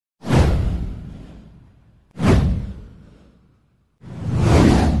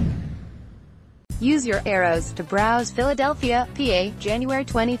Use your arrows to browse Philadelphia, PA, January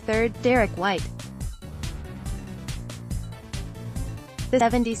 23. Derrick White. The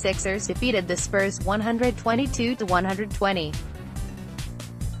 76ers defeated the Spurs 122-120.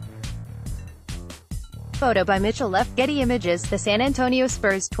 Photo by Mitchell Leff, Getty Images. The San Antonio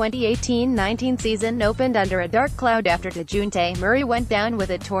Spurs 2018-19 season opened under a dark cloud after Dejounte Murray went down with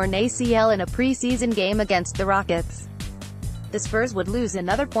a torn ACL in a preseason game against the Rockets. The Spurs would lose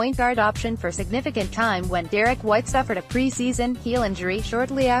another point guard option for significant time when Derrick White suffered a preseason heel injury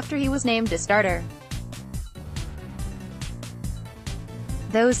shortly after he was named a starter.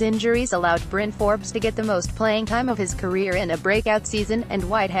 Those injuries allowed Bryn Forbes to get the most playing time of his career in a breakout season, and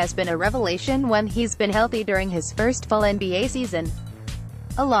White has been a revelation when he's been healthy during his first full NBA season.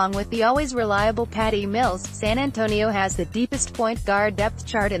 Along with the always reliable Patty Mills, San Antonio has the deepest point guard depth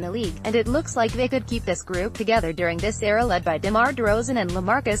chart in the league, and it looks like they could keep this group together during this era led by DeMar DeRozan and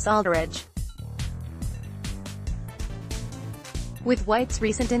LaMarcus Aldridge. With White's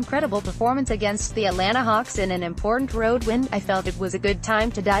recent incredible performance against the Atlanta Hawks in an important road win, I felt it was a good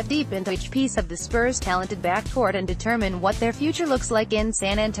time to dive deep into each piece of the Spurs' talented backcourt and determine what their future looks like in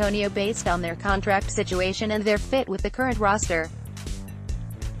San Antonio based on their contract situation and their fit with the current roster.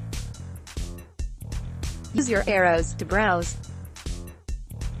 Use your arrows to browse